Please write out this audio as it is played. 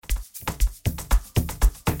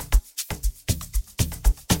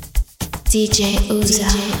DJ Uza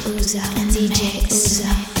and DJ Uza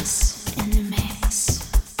in the mix.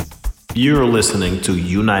 You're listening to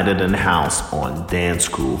United in House on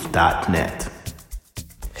Dancegruv.net.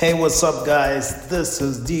 Hey, what's up, guys? This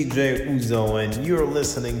is DJ Uzo, and you're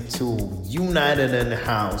listening to United in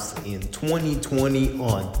House in 2020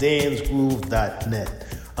 on Dancegruv.net.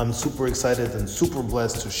 I'm super excited and super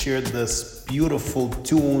blessed to share this beautiful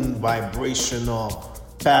tune, vibrational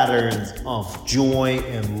patterns of joy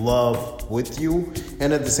and love with you.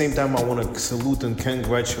 And at the same time, I want to salute and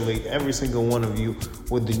congratulate every single one of you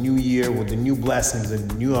with the new year, with the new blessings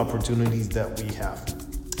and new opportunities that we have.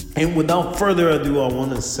 And without further ado, I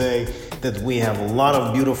want to say that we have a lot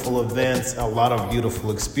of beautiful events, a lot of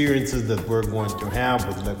beautiful experiences that we're going to have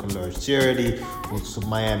with Le Couleur Charity, with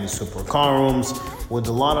Miami Supercar Rooms, with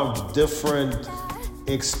a lot of different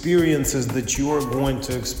experiences that you are going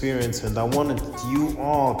to experience. And I wanted you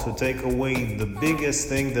all to take away the biggest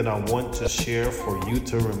thing that I want to share for you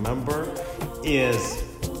to remember is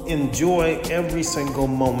enjoy every single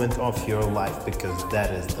moment of your life, because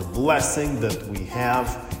that is the blessing that we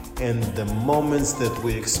have, and the moments that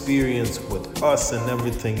we experience with us and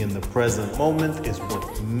everything in the present moment is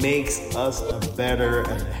what makes us a better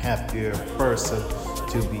and a happier person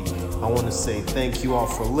to be. I want to say thank you all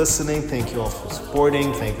for listening, thank you all for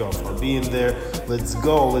supporting, thank you all for being there. Let's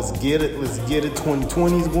go, let's get it.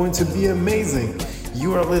 2020 is going to be amazing.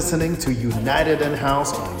 You are listening to United in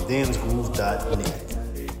House on Dancegruv.net.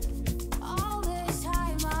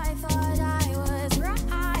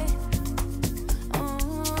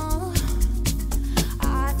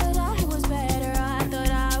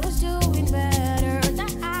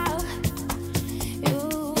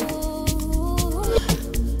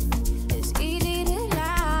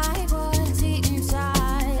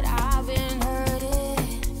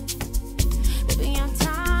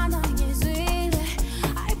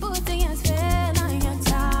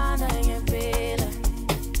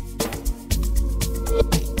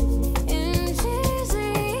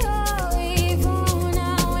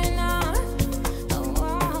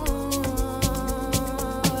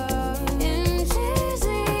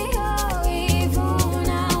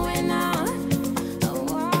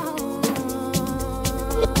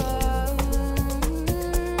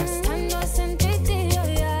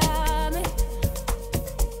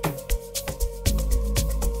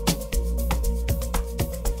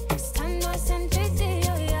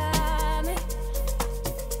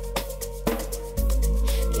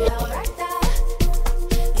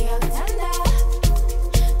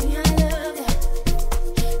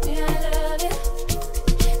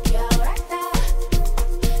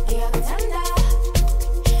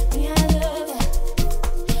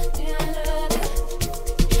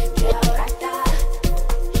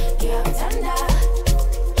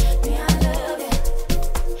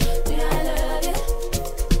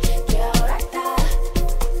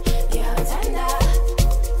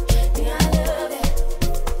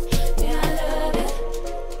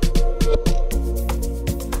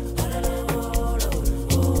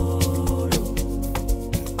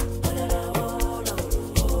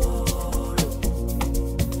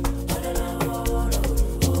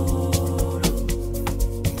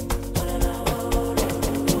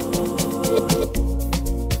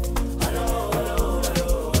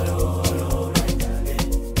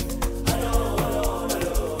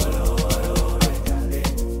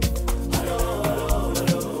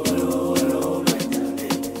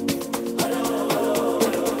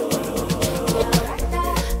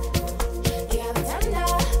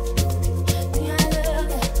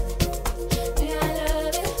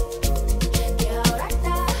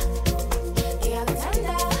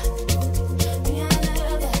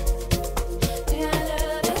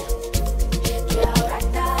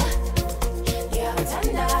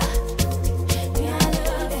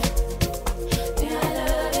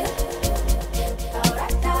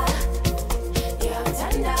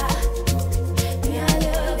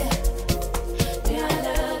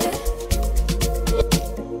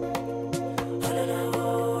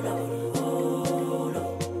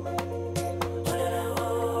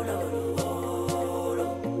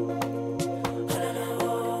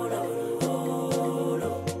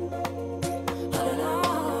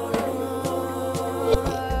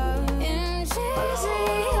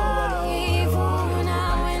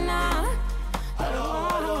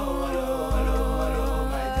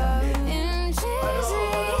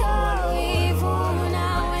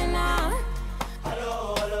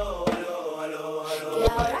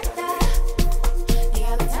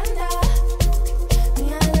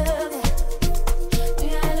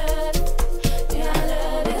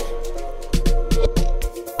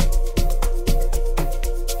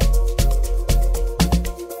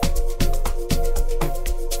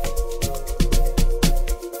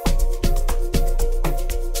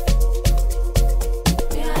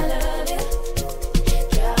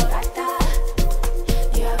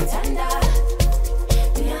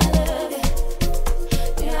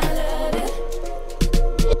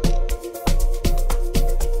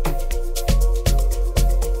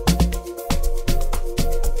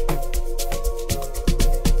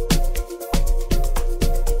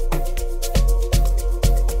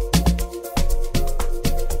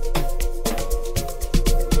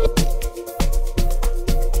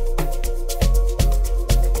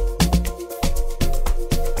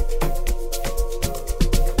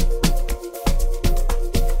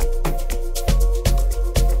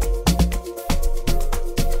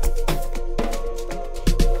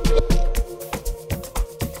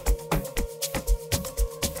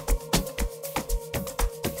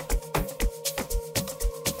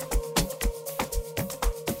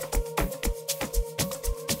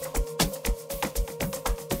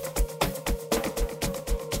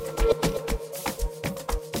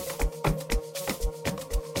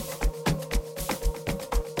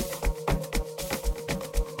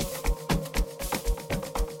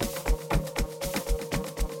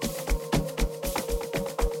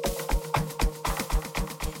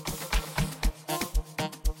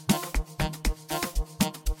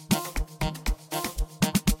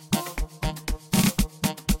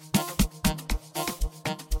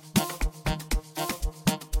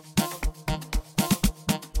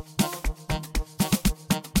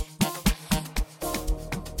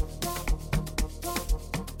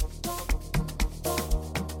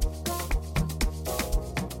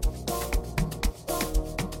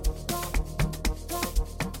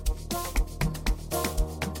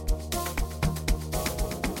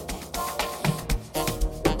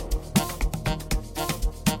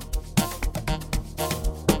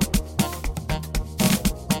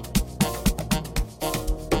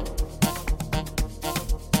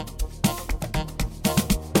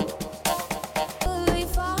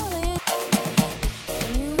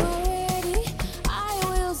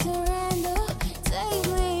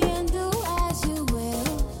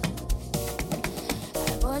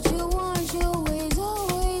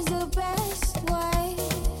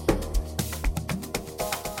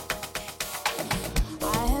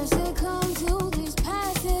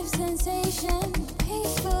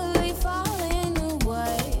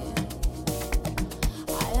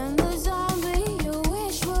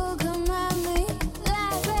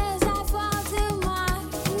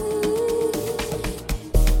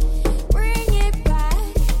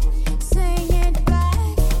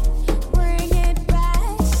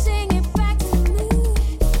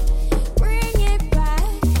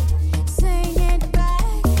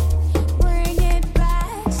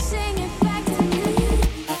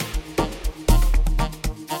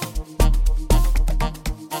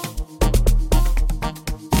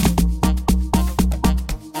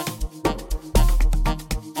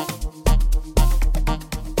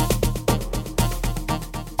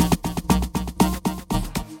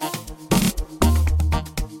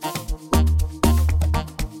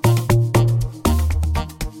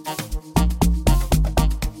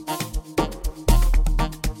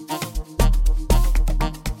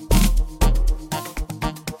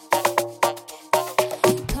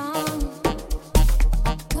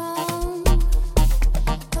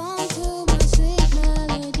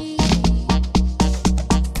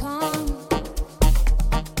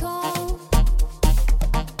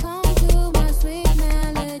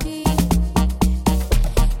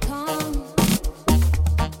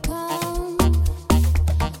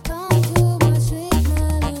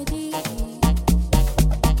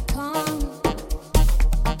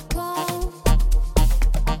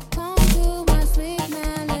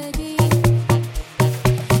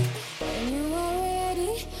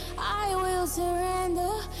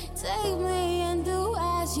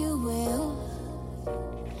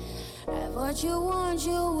 What you want,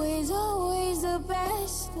 you is always the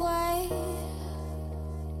best way.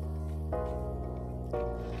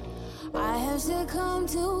 I have succumbed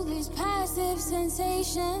to this passive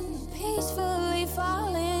sensation, peacefully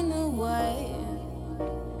falling away.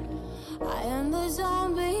 I am the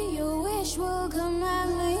zombie your wish will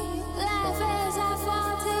command me. Laugh as I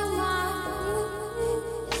fall to my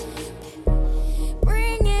knees.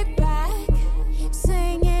 Bring it back,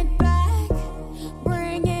 sing it back.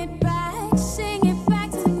 Bring it back, sing it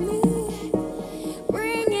back to me.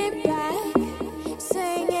 Bring it back,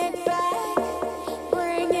 sing it back.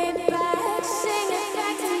 Bring it back, sing it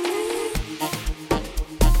back to me.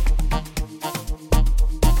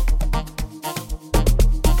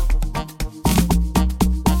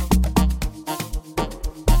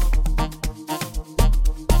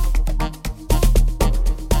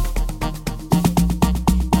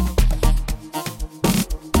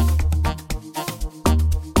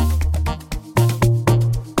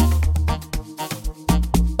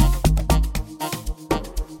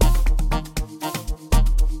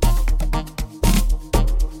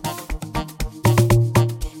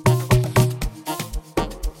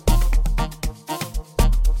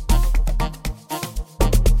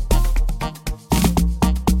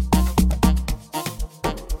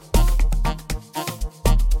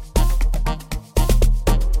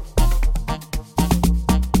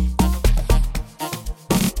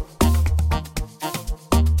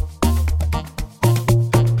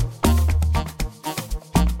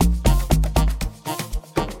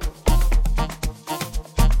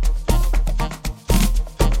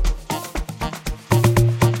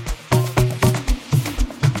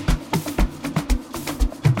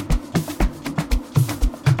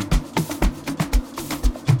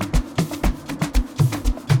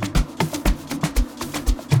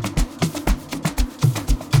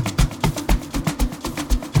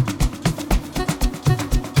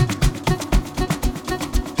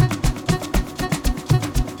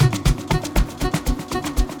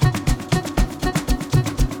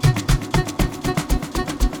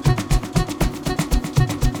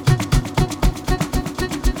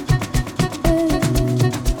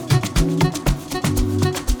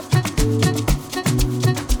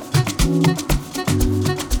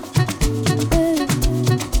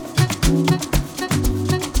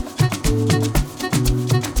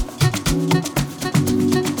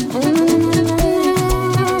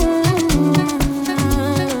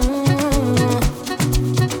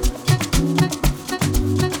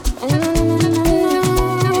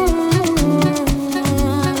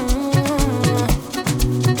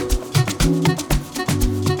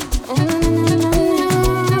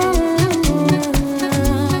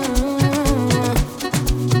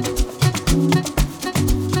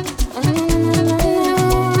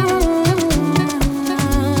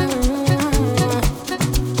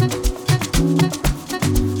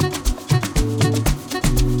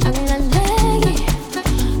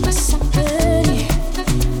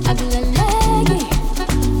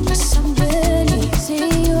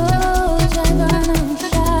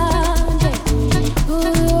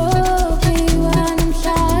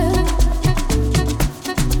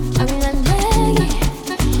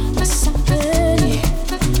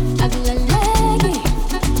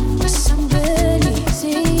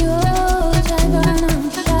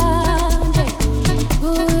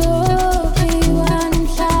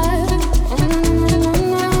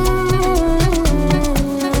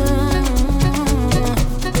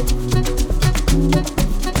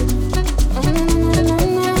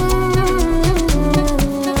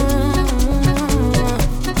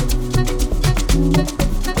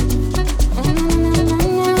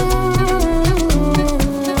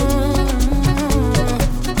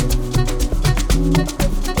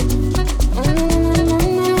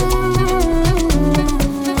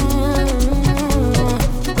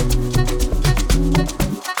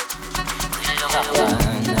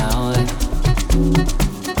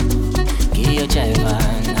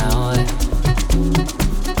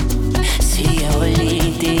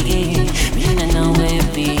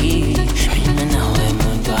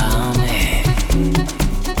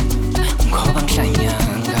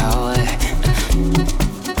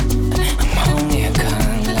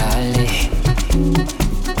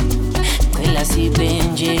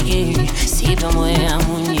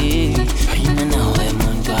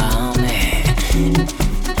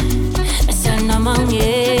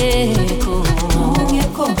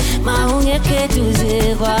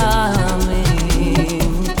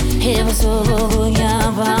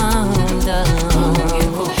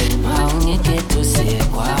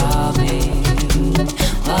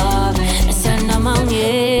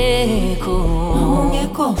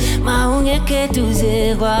 maungeke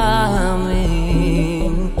duze kwami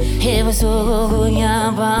ebusuku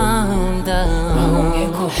kunyabanda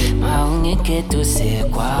maungeke duze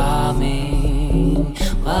kwami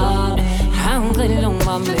hangalong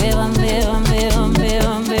bambe bambe bambe bambe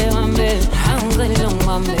bambe bambe hangalong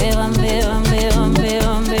bambe bambe bambe bambe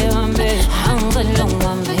bambe bambe hangalong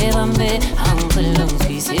bambe bambe hangalong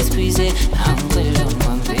squeeze squeeze hangalong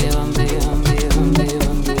bambe bambe bambe bambe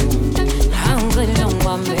bambe hangalong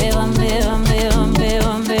bambe bambe bambe bambe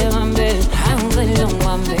bambe bambe hangalong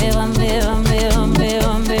bambe bambe bambe bambe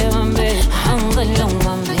bambe bambe hangalong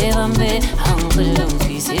bambe bambe hangalong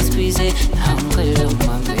squeeze squeeze hangalong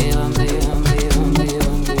bambe bambe bambe bambe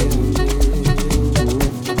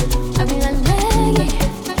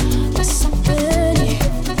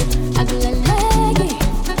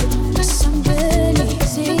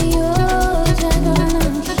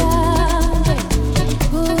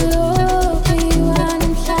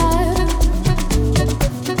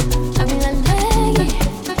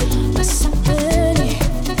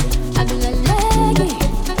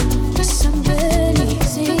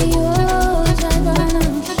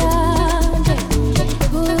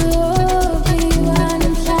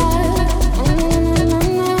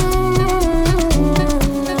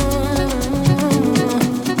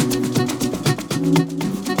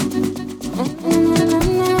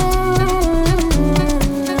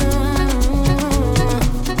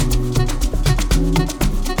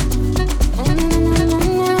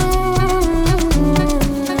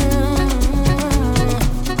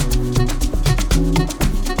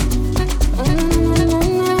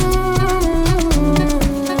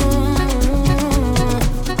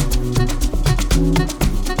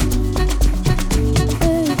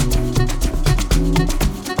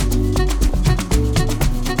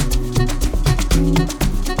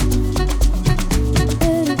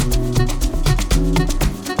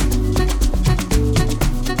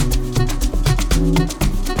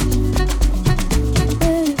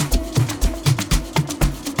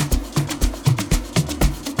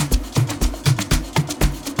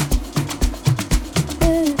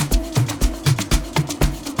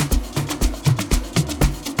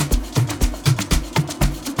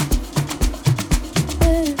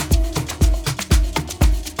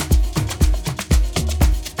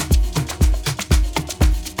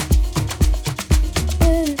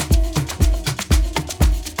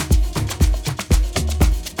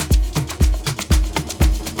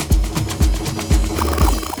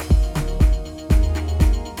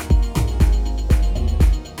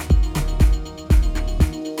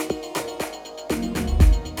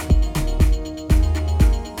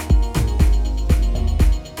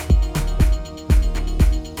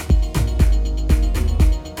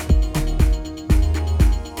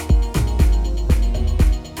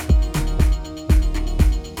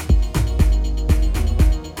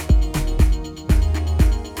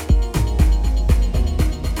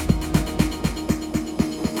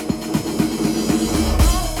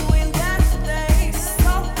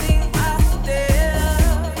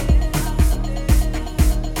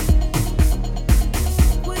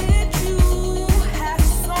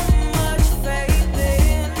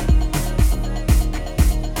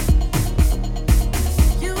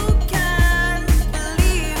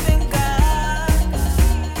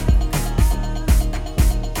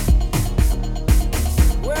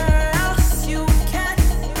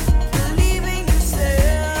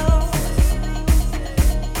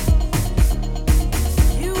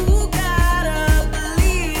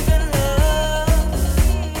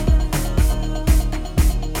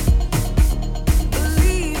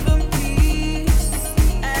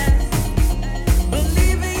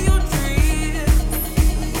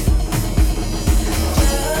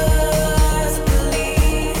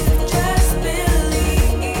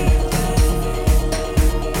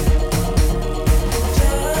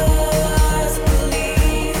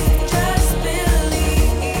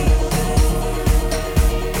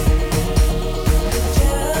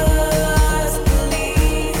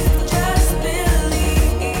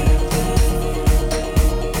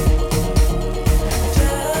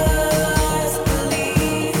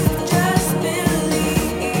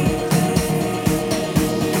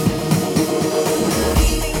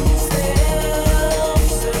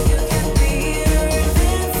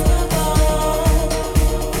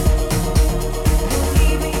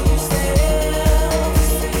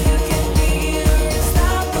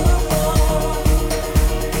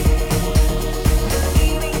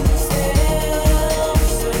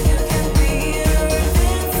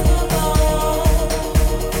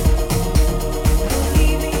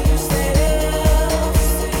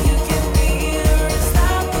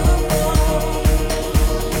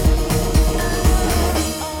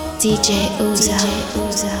DJ Uzo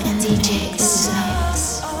and DJ Uzo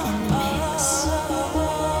in the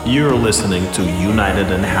mix. You're listening to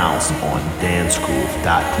United in House on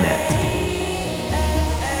Dancegruv.net.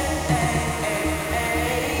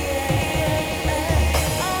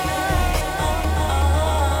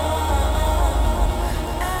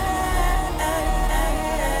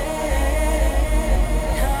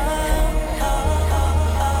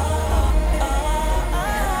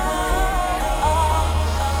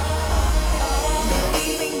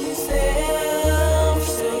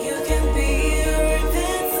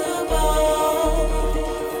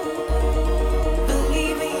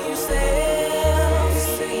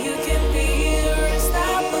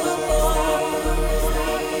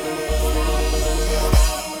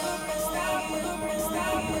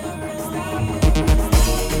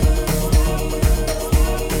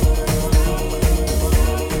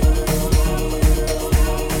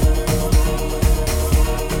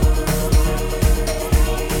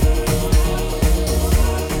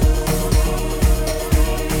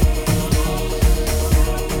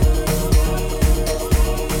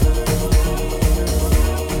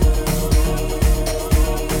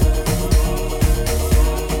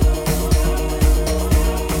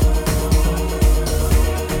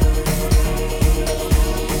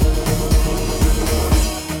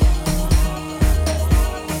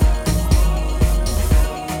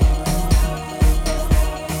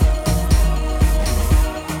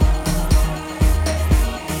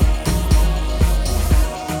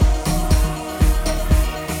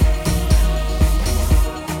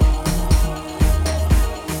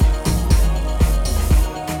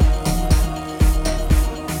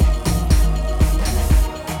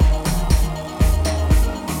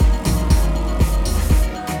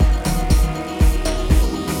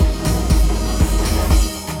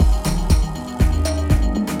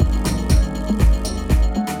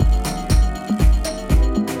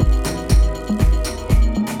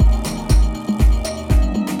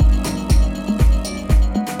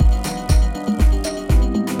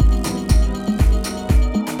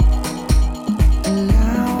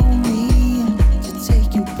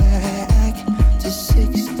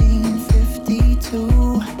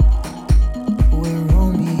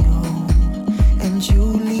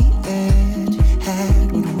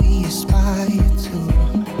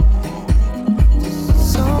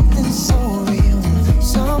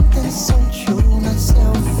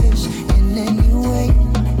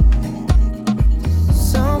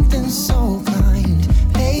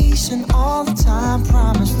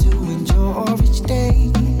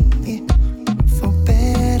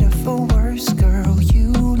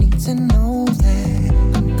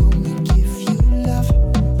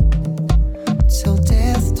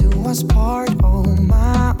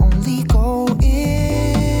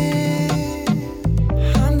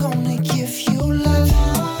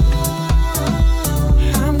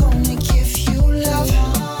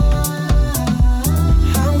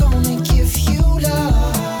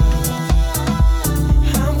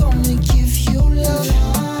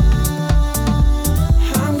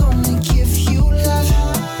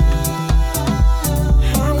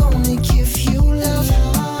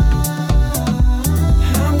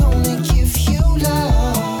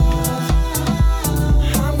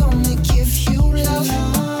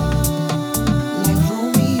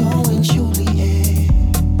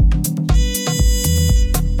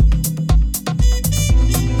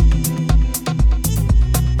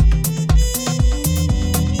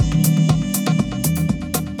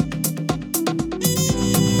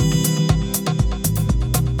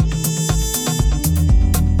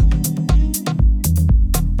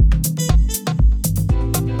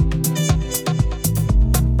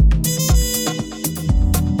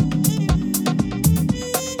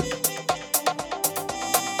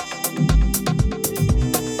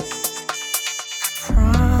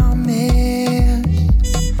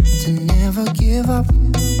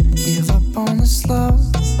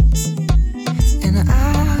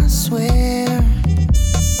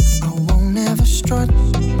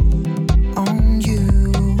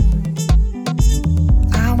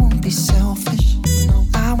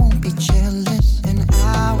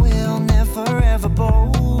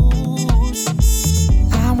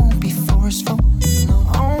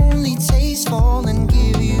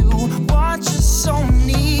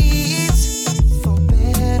 For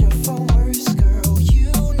better, for worse, girl,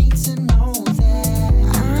 you need to know that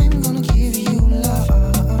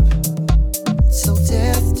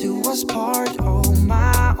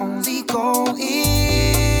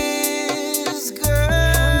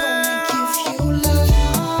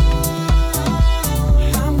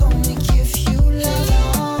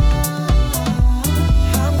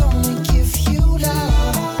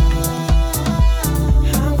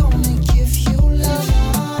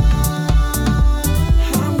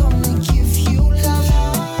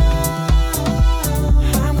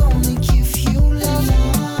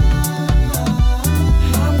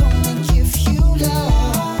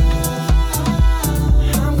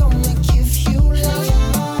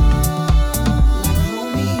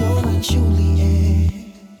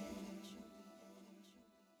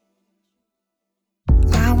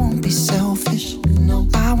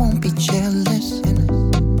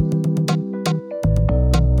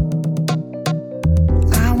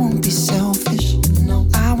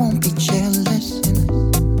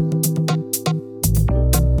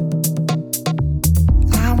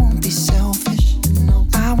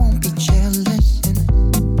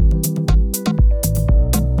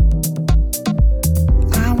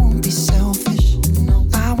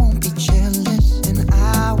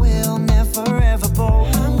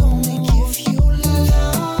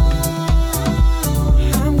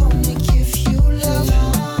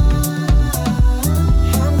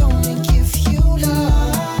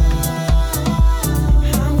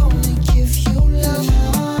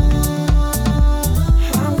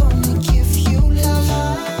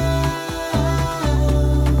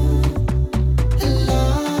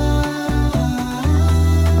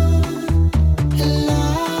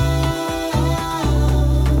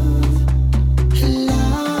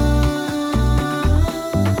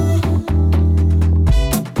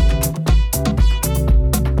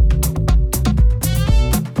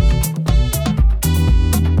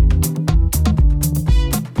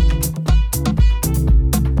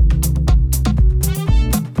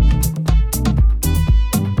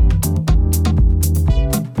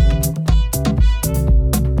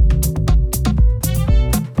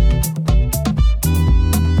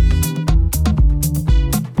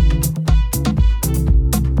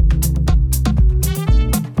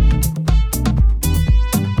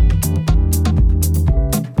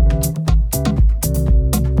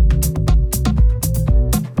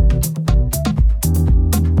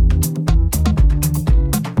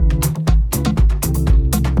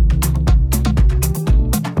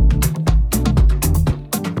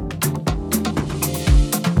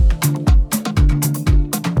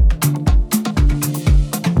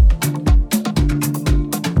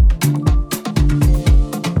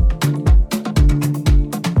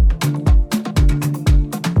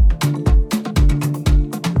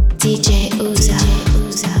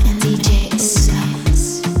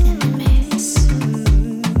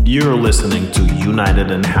You're listening to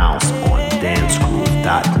United in House on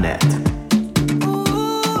Dancegruv.net.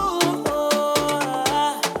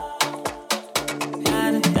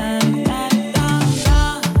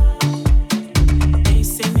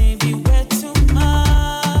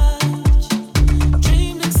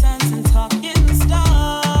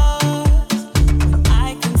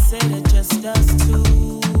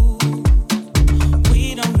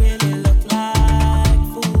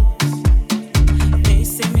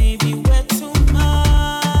 Maybe we're too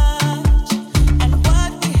much, and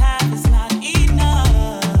what we have is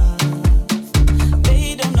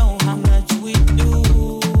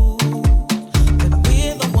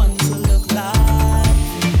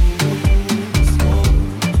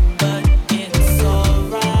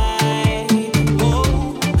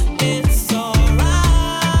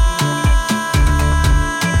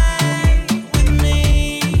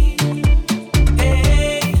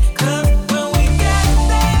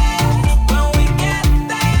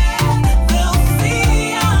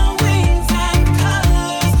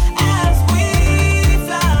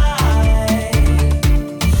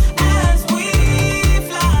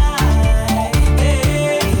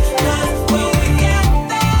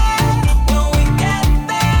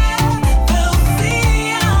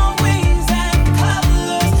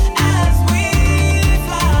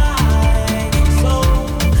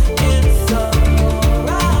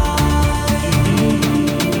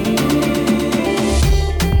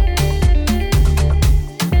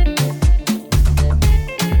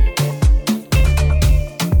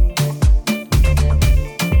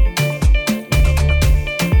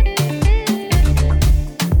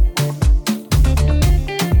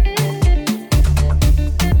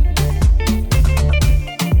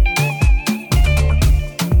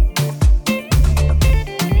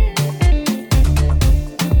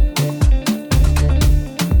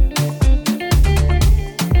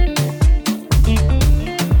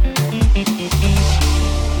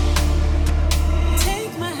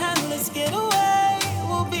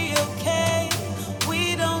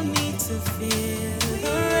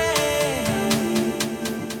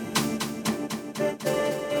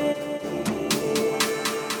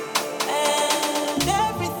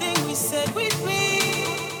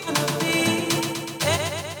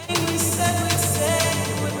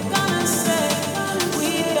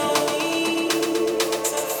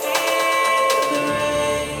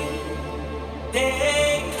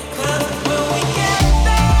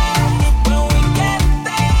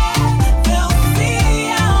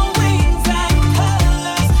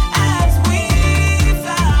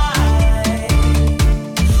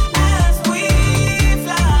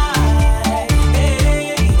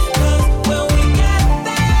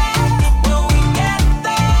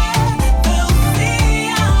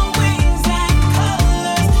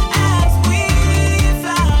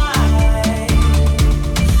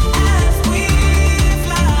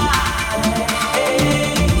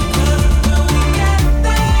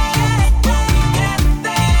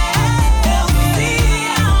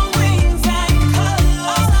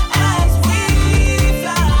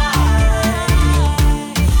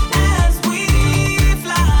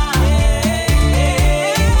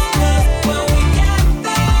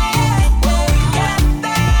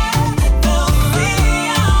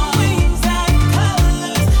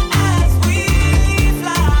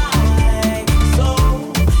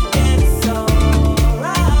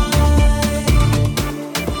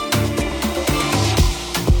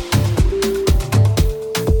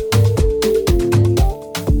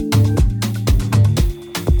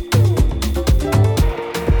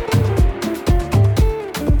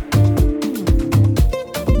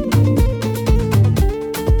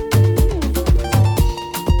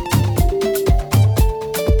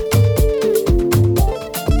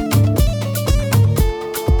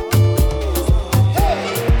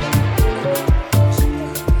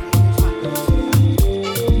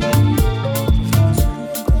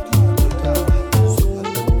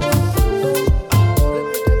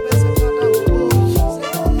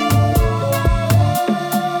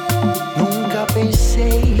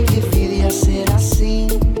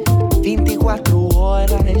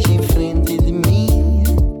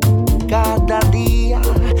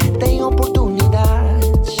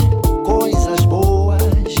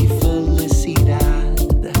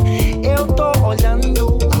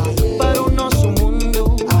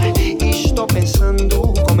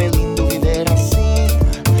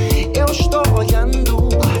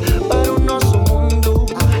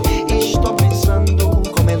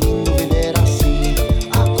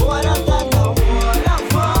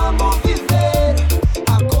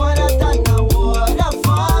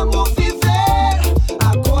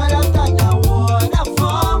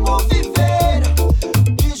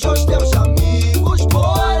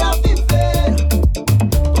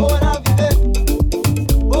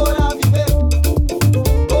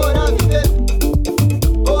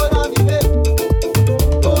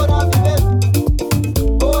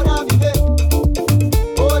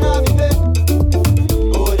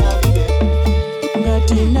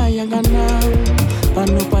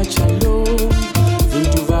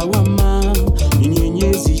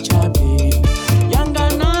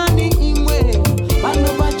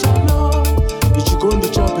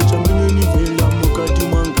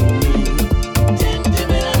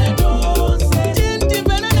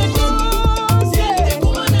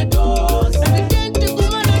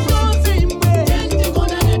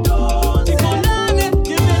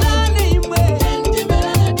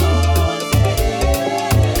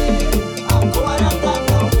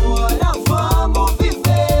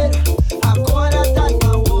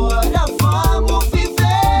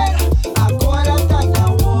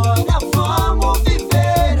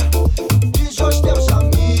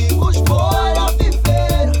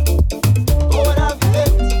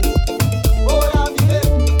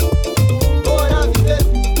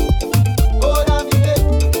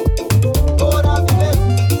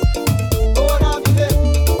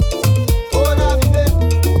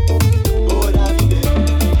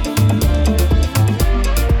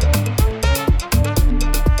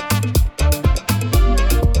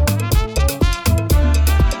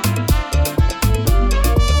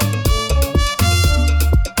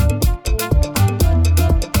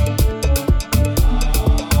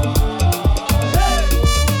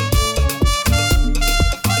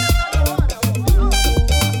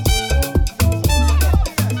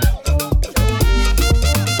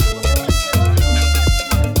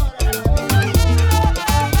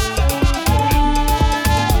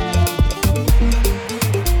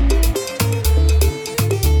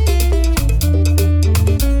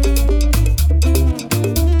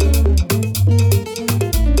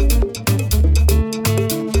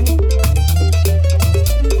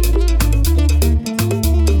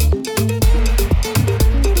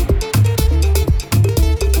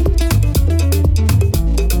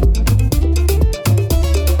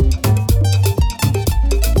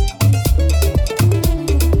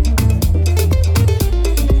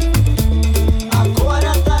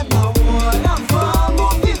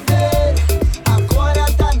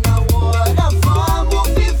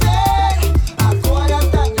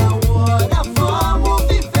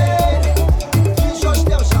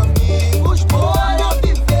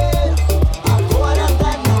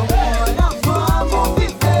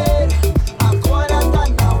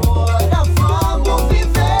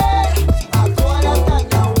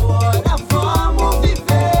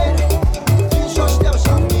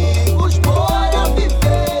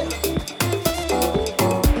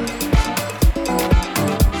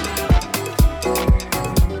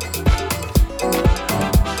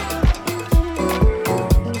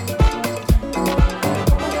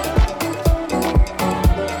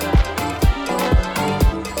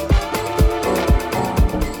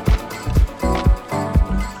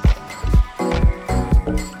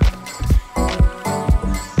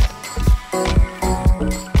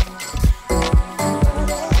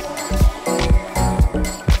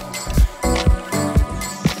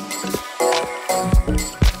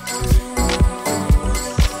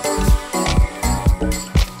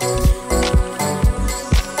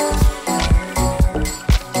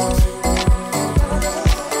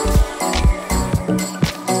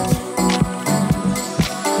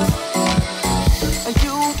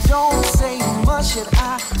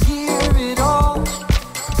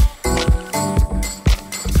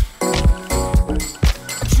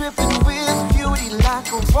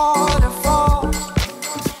waterfall.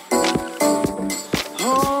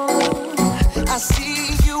 Oh, I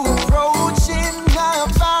see you approaching, I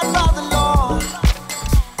abide by the law.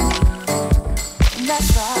 That's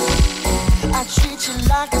right, I treat you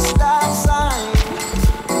like a stop sign.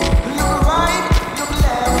 Look right, look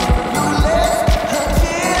left, look left.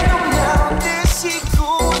 Again, oh now there she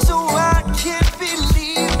goes. Oh, I can't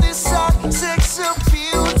believe this hot sex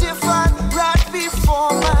appeal divine right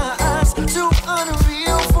before my eyes. Too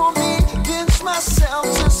unreal for me, pinch myself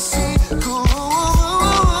to see. Could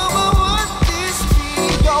this be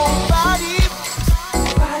your body?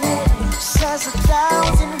 Says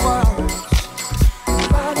 1,000 words.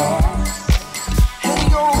 And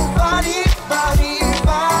your body, body,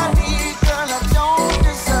 body, girl, I don't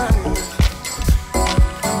deserve.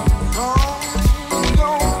 Oh,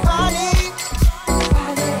 your body,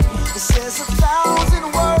 it says 1,000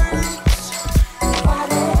 words.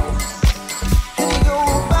 And your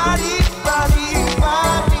body, body,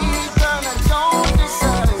 body, girl, I don't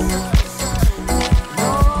deserve.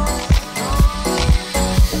 No.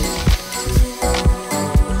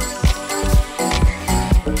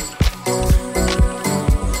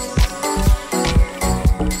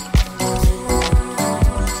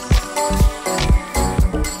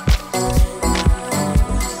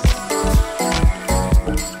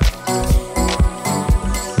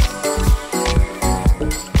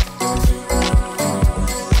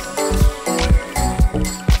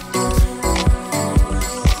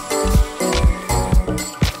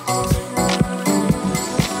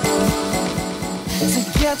 To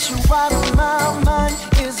get you out of my mind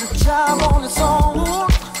is a job on its own.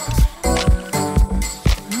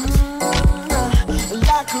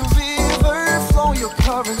 Like a river flow, your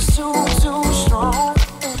current's too strong.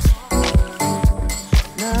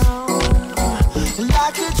 Now,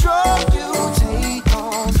 like a drug, you take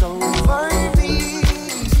all over me.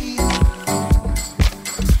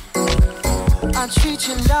 I treat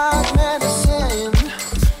you like medicine.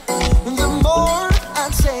 The more I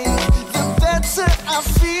take, the better I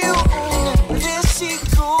feel. There she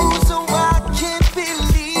goes. Oh, I can't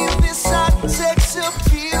believe this hot sex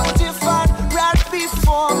appeal divine right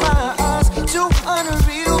before my eyes. Too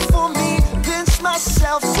unreal for me, pinch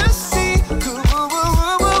myself to see.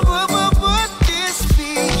 Would this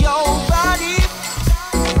be your body?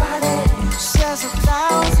 Says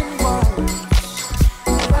 1,000 words.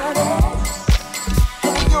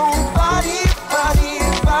 And your body, body,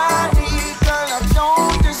 body, girl, I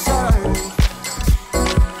don't deserve.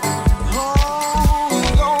 Oh,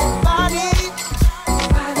 your body,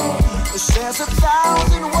 it says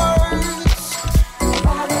 1,000 words.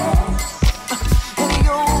 And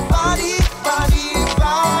your body, body,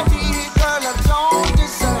 body, girl, I don't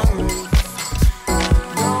deserve.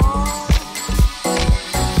 No.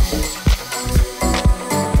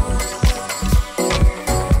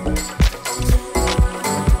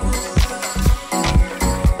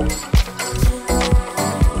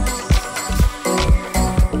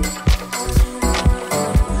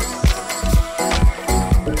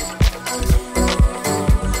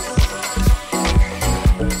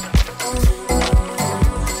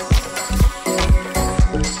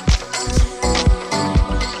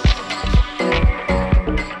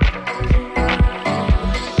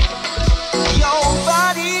 Your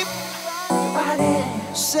body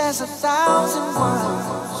says 1,000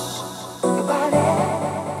 words.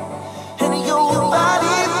 And your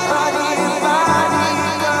body, body, body,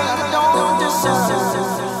 girl, I don't deserve.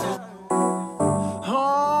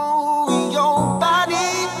 Oh, your body.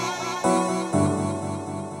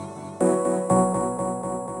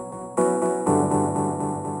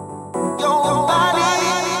 Your body.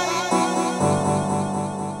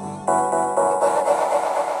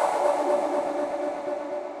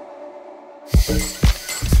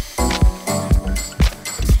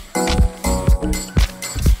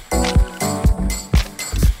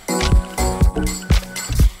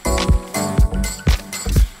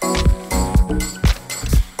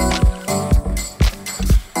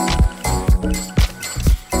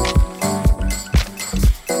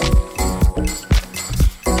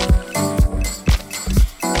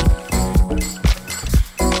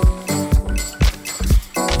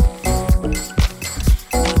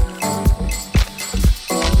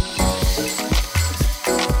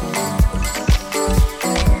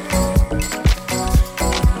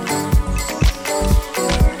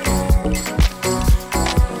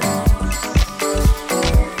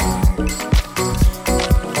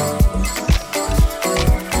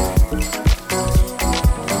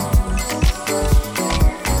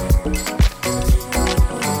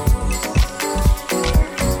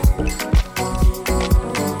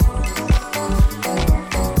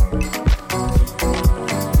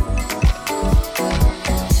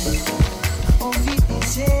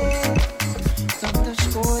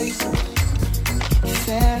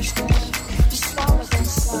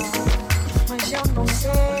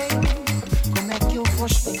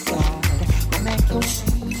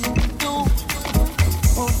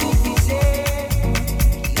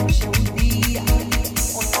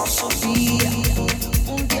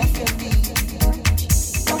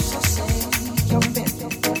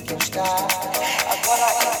 estar. Agora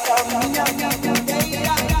entra minha vida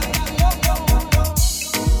inteira.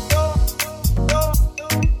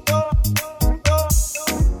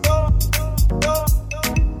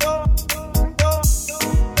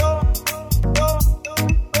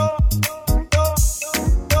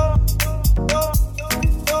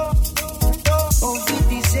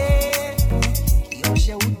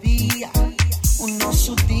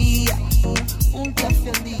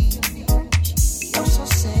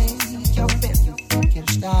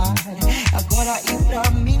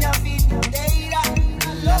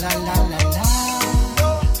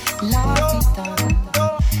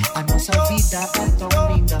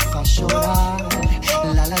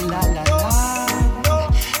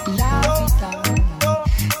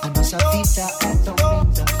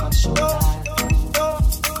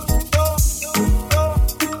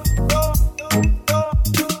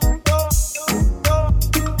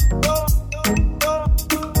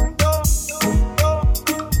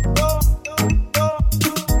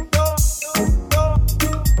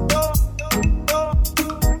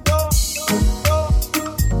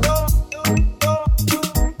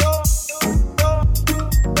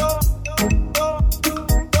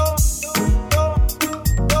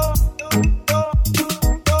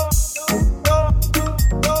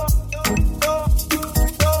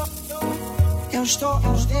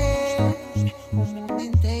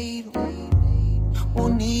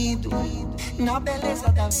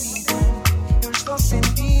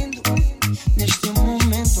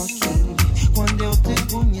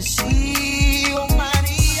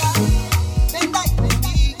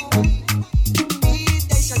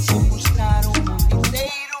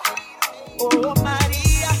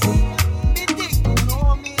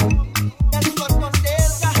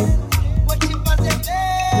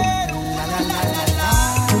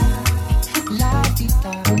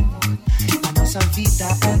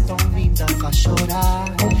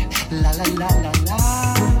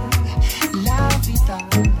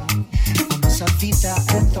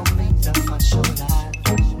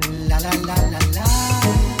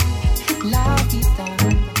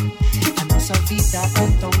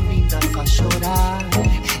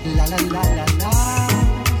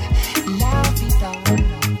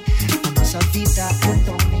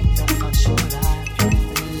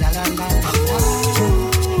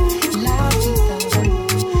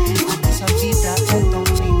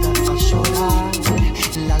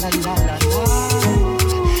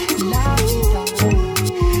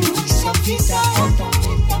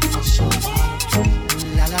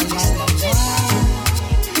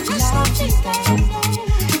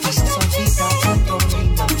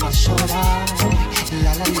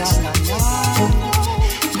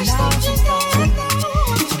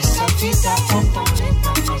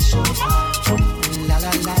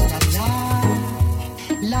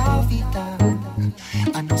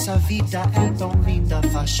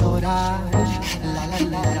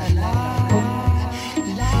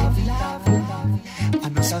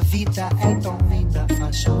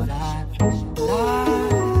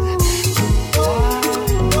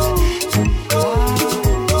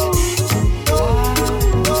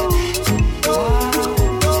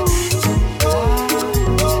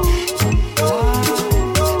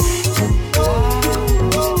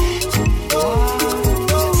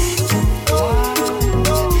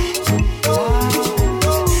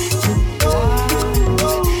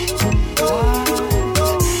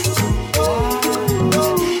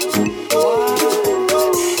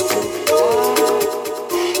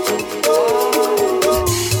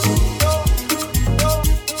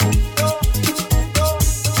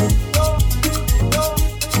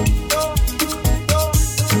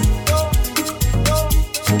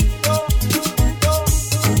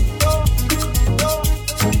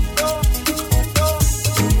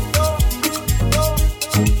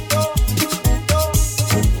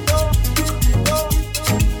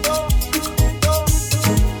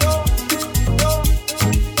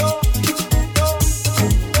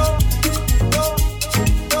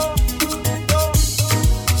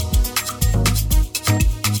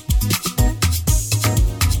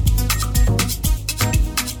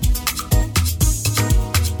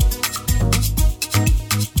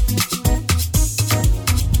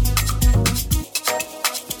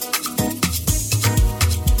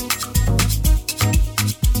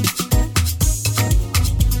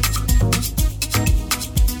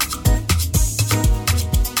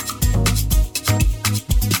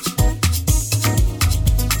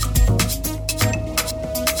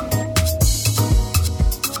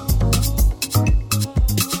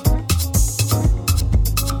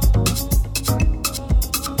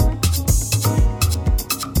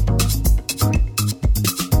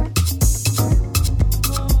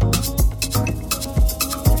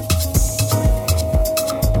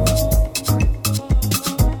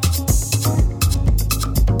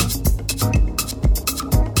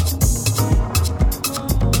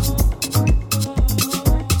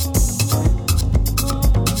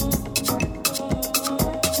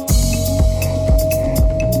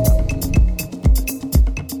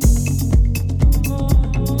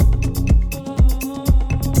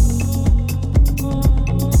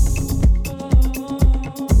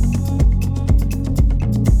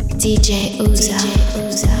 DJ Uza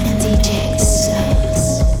and DJ Uza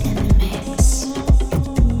in the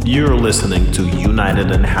mix. You're listening to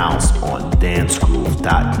United in House on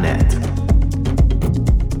Dancegruv.net.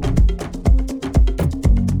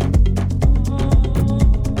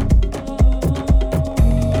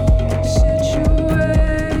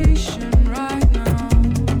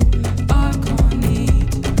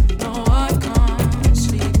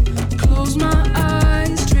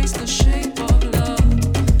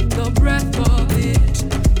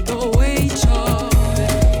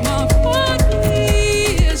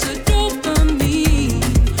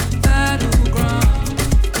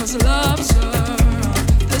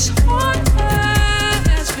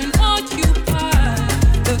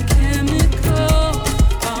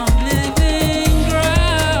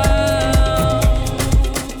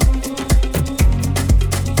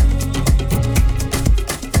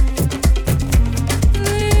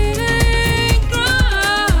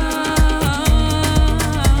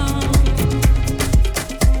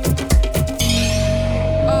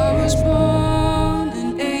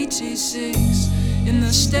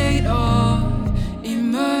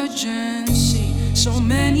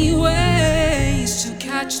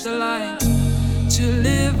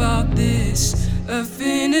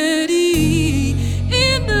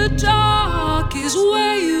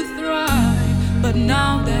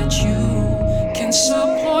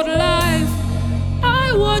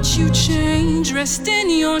 Rest in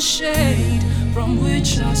your shade, from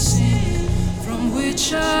which I sing, from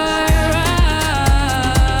which I rise,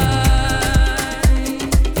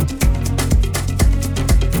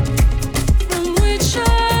 from which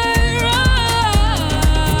I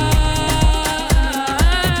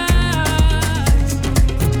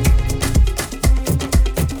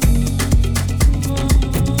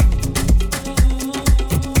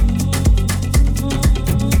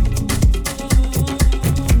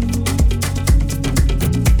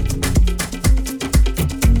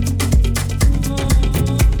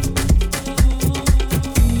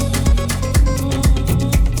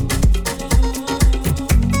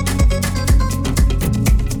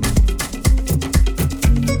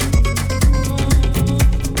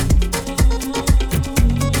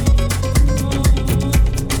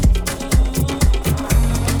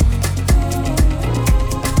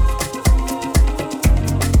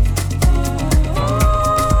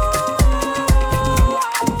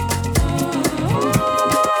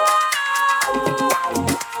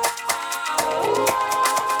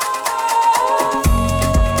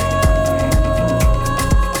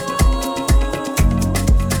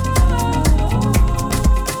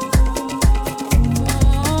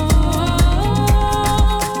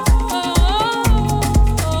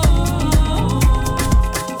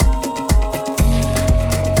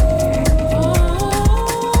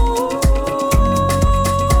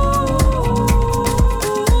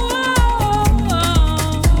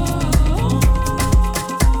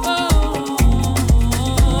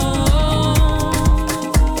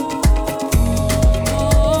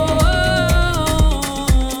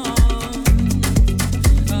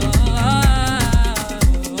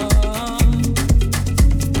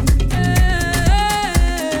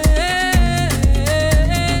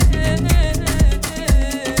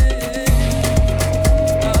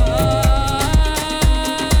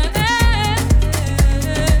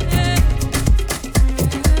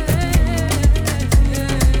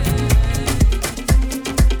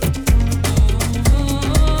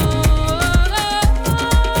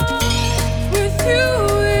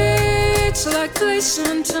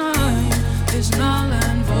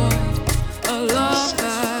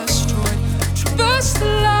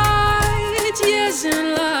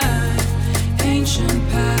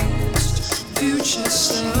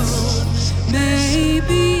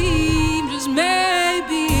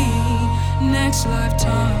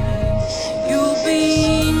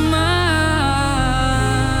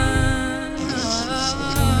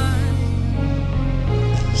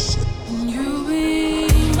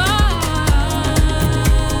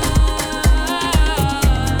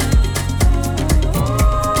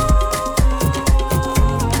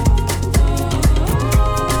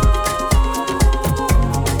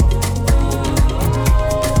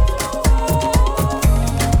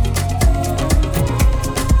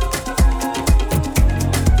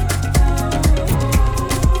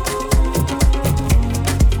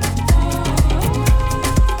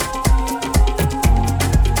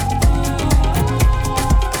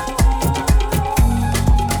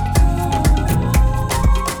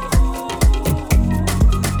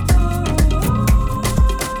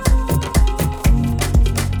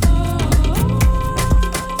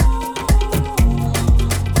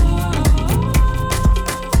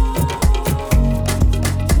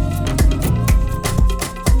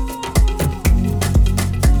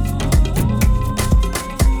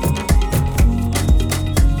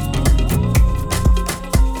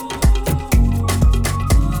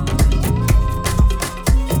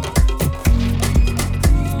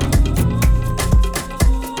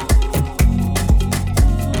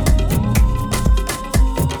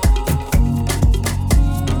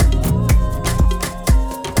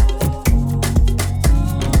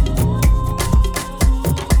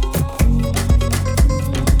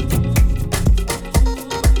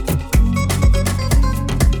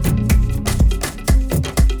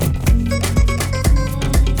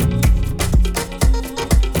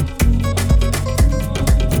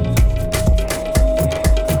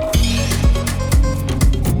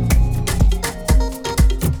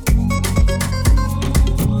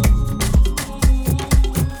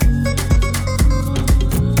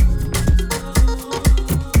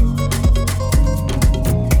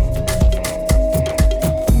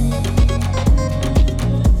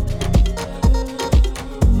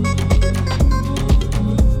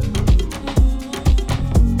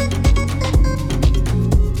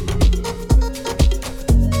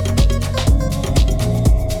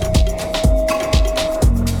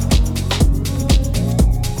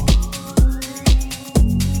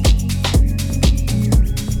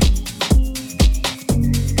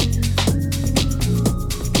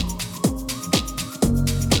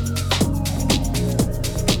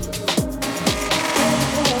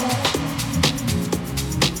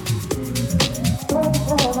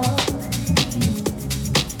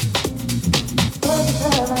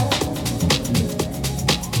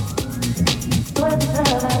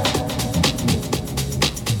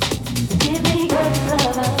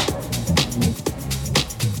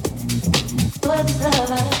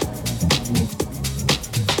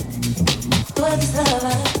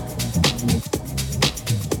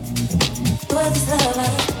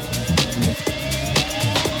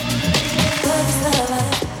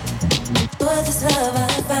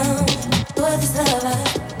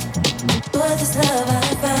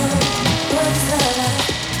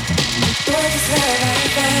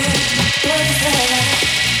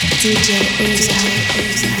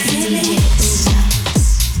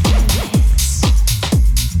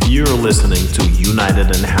You're listening to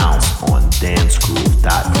United in House on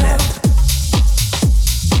Dancegruv.net.